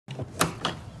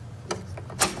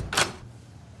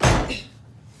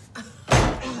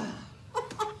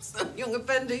young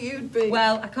offender you'd be.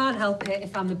 Well, I can't help it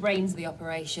if I'm the brains of the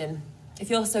operation.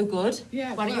 If you're so good,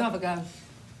 yeah, why don't you have a go?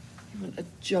 You want a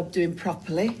job doing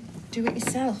properly? Do it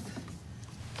yourself.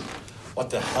 What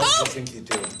the hell do you think you're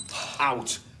doing?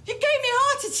 Out! You gave me a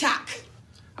heart attack.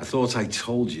 I thought I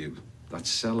told you that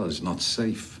cellar's not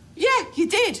safe. Yeah, you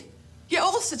did. You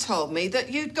also told me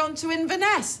that you'd gone to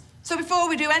Inverness. So before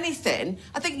we do anything,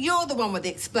 I think you're the one with the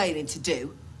explaining to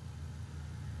do.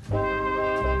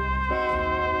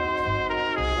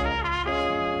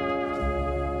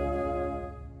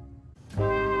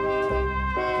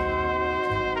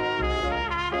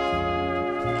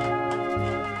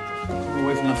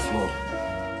 Away from the floor.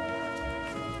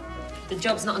 The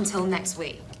job's not until next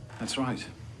week. That's right.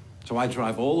 So I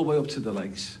drive all the way up to the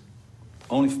lakes,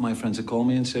 only for my friend to call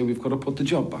me and say we've got to put the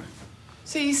job back.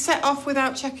 So you set off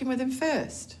without checking with him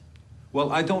first?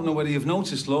 Well, I don't know whether you've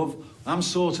noticed, love. I'm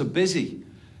sort of busy.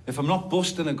 If I'm not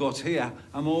busting a gut here,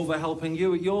 I'm over helping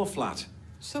you at your flat.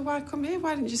 So why come here?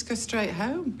 Why didn't you just go straight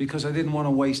home? Because I didn't want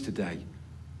to waste a day.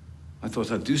 I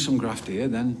thought I'd do some graft here,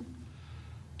 then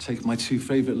take my two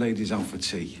favourite ladies out for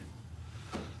tea.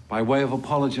 By way of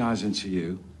apologising to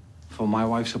you for my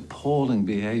wife's appalling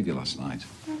behaviour last night.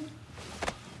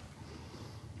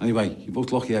 Anyway, you're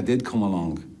both lucky I did come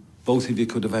along. Both of you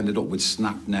could have ended up with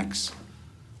snapped necks.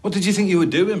 What did you think you were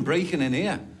doing, breaking in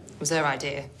here? It was her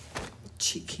idea.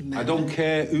 Cheeky man. I don't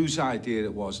care whose idea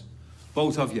it was.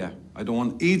 Both of you. I don't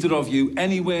want either of you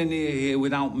anywhere near here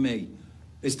without me.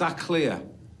 Is that clear?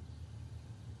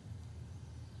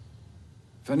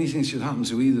 If anything should happen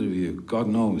to either of you, God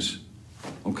knows.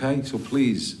 Okay? So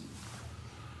please.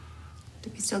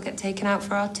 Do we still get taken out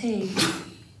for our tea?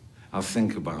 I'll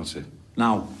think about it.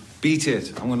 Now, beat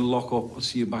it. I'm going to lock up. I'll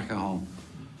see you back at home.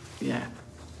 Yeah.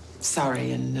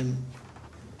 Sorry, and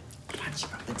glad you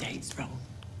got the dates wrong.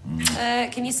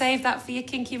 Can you save that for your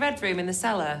kinky red room in the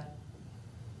cellar?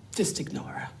 Just ignore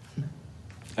her.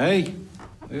 Hey,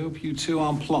 I hope you two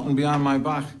aren't plotting behind my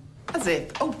back. As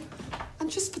if. Oh,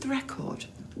 and just for the record,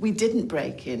 we didn't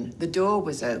break in. The door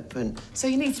was open. So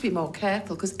you need to be more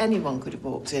careful, because anyone could have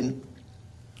walked in.